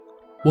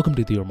Welcome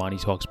to the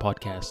Armani Talks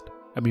podcast.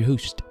 I'm your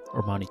host,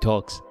 Armani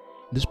Talks.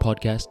 In this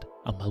podcast,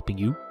 I'm helping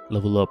you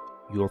level up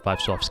your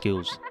 5 soft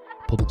skills: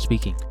 public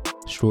speaking,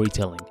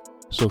 storytelling,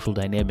 social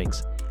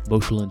dynamics,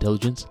 emotional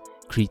intelligence,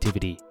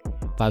 creativity.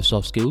 5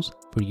 soft skills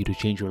for you to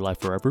change your life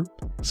forever,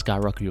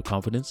 skyrocket your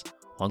confidence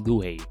along the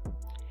way.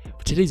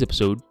 For today's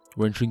episode,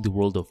 we're entering the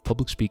world of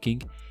public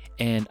speaking,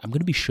 and I'm going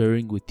to be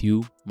sharing with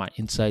you my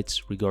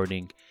insights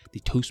regarding the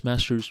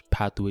Toastmasters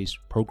Pathways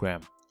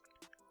program.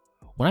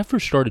 When I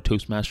first started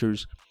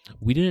Toastmasters,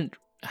 we didn't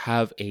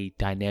have a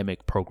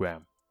dynamic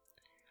program.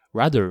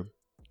 Rather,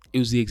 it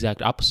was the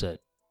exact opposite.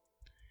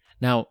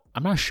 Now,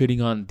 I'm not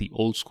shitting on the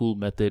old school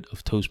method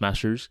of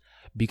Toastmasters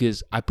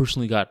because I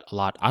personally got a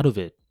lot out of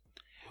it.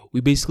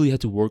 We basically had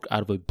to work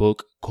out of a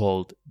book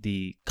called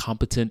The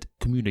Competent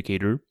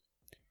Communicator.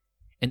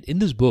 And in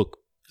this book,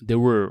 there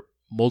were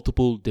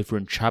multiple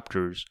different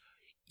chapters,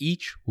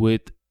 each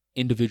with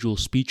individual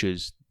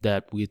speeches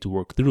that we had to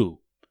work through.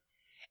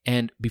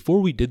 And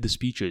before we did the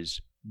speeches,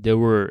 there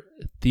were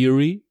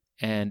theory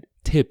and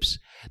tips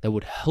that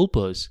would help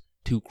us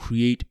to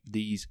create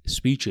these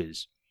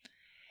speeches.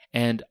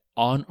 And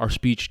on our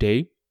speech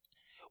day,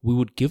 we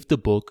would give the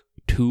book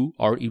to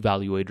our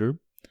evaluator,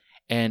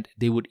 and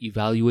they would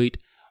evaluate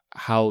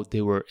how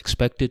they were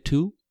expected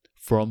to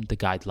from the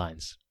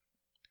guidelines.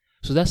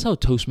 So that's how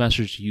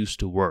Toastmasters used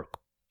to work.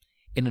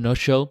 In a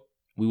nutshell,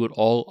 we would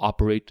all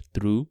operate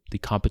through the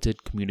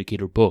Competent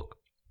Communicator book.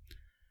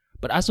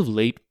 But as of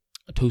late,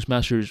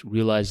 Toastmasters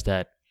realized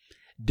that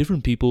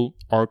different people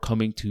are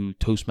coming to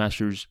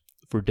Toastmasters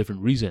for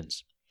different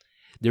reasons.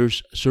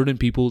 There's certain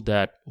people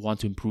that want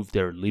to improve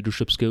their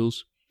leadership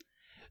skills.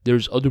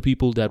 There's other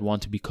people that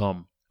want to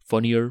become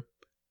funnier.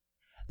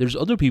 There's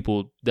other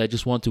people that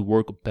just want to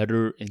work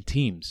better in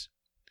teams.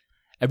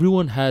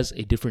 Everyone has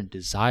a different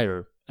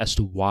desire as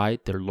to why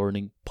they're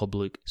learning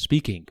public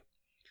speaking.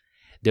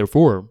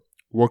 Therefore,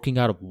 working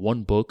out of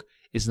one book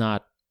is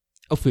not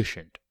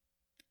efficient.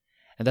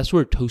 And that's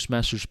where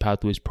Toastmasters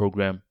Pathways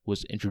program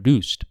was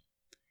introduced.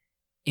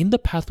 In the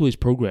Pathways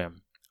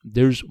program,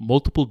 there's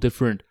multiple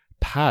different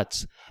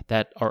paths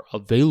that are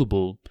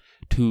available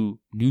to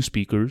new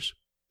speakers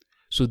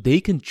so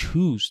they can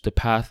choose the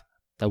path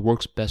that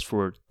works best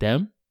for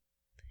them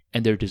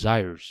and their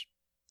desires.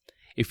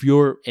 If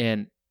you're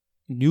an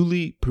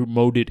newly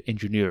promoted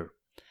engineer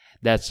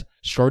that's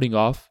starting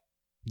off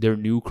their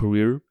new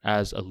career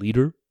as a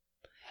leader,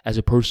 as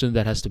a person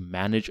that has to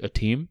manage a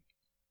team,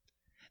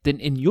 then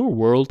in your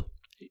world,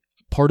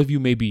 part of you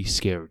may be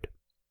scared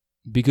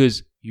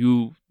because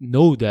you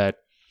know that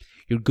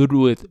you're good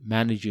with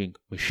managing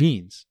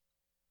machines.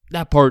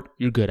 That part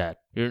you're good at.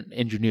 You're an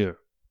engineer.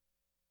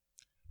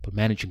 But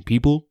managing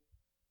people,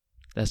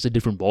 that's a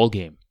different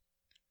ballgame.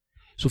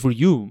 So for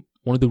you,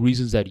 one of the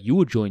reasons that you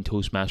would join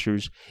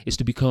Toastmasters is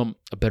to become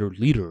a better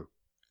leader.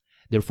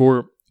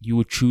 Therefore, you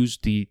would choose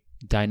the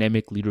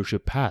dynamic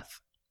leadership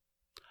path.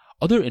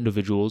 Other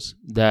individuals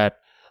that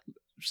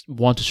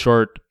want to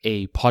start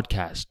a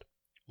podcast,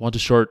 want to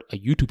start a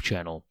YouTube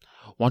channel,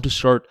 want to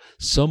start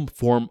some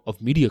form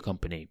of media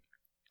company.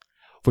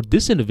 For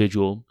this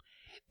individual,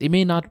 they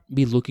may not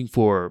be looking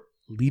for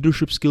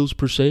leadership skills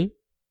per se,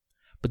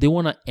 but they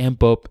want to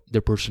amp up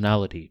their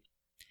personality,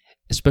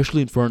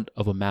 especially in front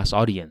of a mass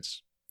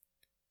audience.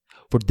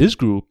 For this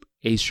group,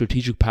 a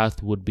strategic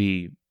path would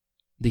be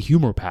the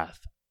humor path.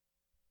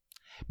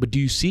 But do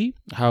you see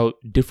how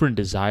different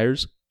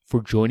desires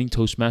for joining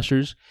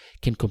Toastmasters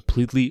can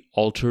completely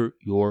alter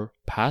your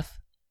path?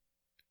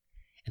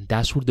 And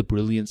that's where the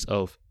brilliance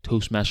of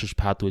Toastmasters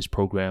Pathways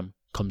program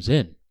comes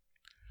in.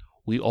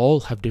 We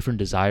all have different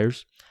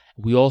desires.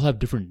 We all have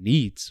different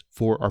needs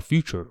for our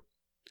future.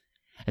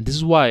 And this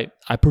is why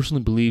I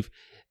personally believe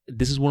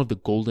this is one of the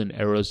golden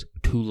eras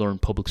to learn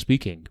public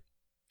speaking.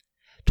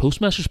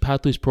 Toastmasters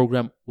Pathways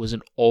program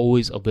wasn't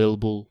always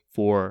available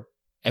for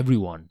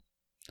everyone.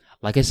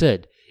 Like I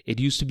said, it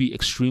used to be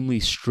extremely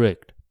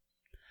strict.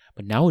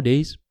 But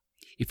nowadays,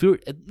 if you're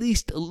at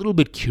least a little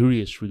bit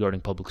curious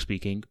regarding public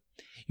speaking,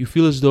 you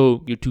feel as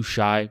though you're too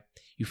shy,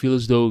 you feel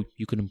as though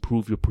you can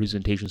improve your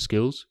presentation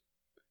skills,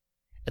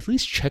 at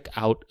least check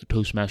out a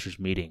Toastmasters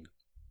meeting.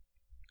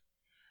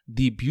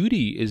 The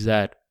beauty is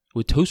that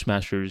with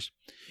Toastmasters,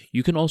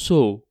 you can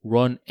also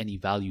run an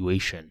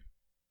evaluation.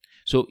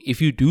 So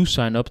if you do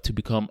sign up to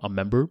become a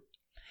member,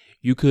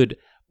 you could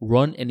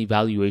run an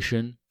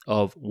evaluation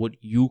of what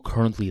you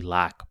currently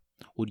lack,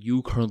 what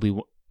you currently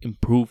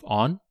improve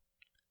on,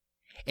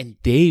 and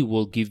they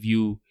will give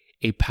you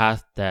a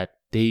path that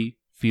they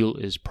feel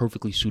is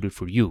perfectly suited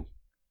for you.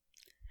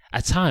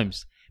 At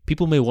times,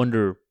 people may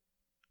wonder,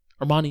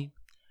 Armani,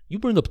 you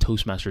bring up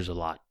Toastmasters a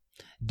lot.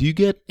 Do you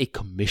get a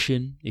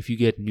commission if you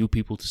get new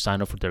people to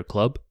sign up for their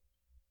club?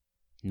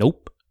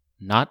 Nope,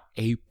 not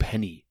a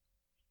penny.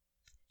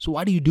 So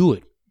why do you do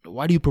it?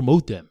 Why do you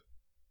promote them?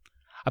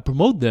 I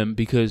promote them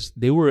because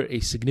they were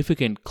a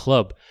significant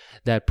club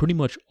that pretty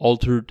much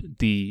altered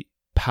the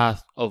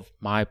path of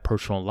my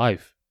personal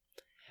life.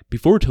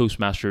 Before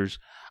Toastmasters,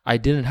 I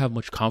didn't have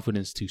much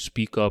confidence to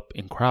speak up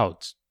in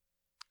crowds.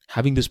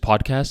 Having this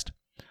podcast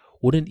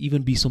wouldn't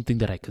even be something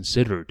that I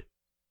considered.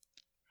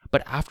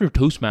 But after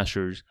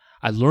Toastmasters,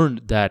 I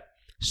learned that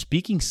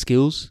speaking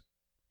skills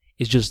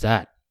is just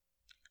that,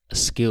 a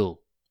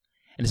skill.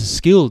 And it's a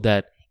skill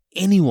that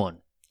anyone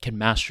can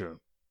master.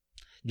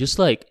 Just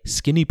like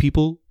skinny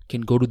people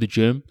can go to the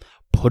gym,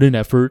 put in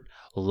effort,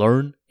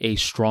 learn a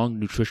strong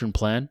nutrition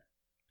plan,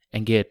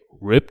 and get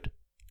ripped,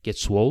 get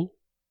swole.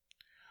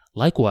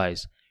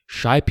 Likewise,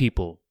 shy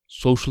people,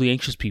 socially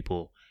anxious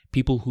people,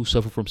 people who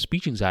suffer from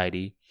speech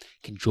anxiety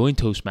can join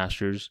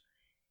Toastmasters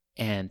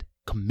and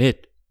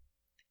commit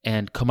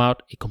and come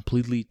out a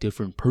completely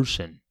different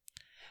person.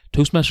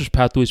 Toastmasters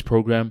Pathways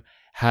program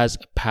has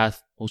a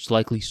path most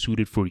likely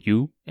suited for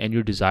you and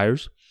your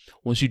desires.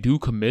 Once you do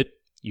commit,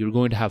 you're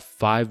going to have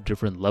 5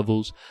 different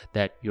levels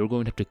that you're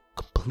going to have to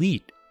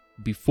complete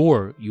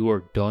before you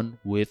are done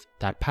with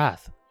that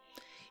path.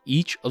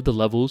 Each of the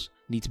levels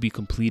need to be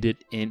completed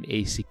in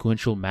a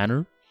sequential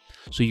manner.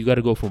 So you got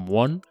to go from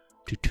 1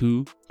 to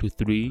 2 to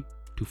 3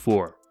 to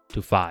 4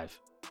 to 5.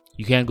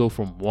 You can't go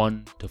from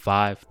 1 to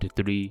 5 to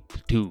 3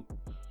 to 2.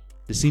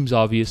 This seems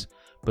obvious,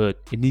 but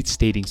it needs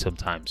stating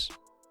sometimes.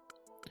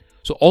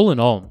 So all in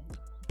all,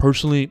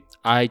 personally,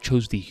 I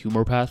chose the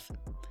humor path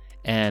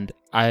and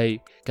I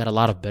got a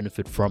lot of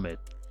benefit from it.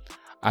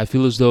 I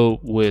feel as though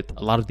with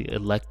a lot of the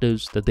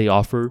electives that they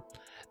offer,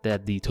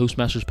 that the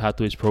Toastmasters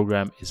Pathways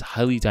program is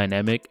highly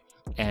dynamic,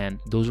 and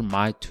those are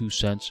my 2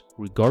 cents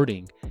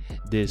regarding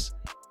this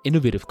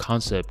innovative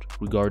concept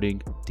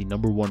regarding the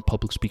 #1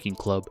 public speaking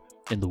club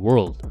in the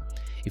world.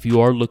 If you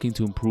are looking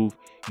to improve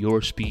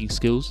your speaking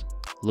skills,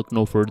 look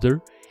no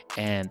further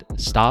and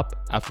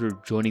stop after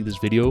joining this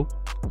video.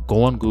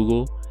 Go on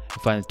Google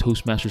and find a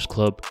Toastmasters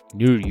club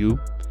near you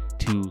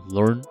to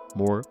learn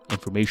more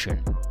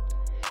information.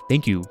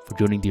 Thank you for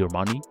joining the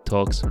Armani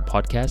Talks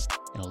podcast,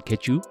 and I'll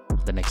catch you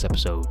on the next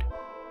episode.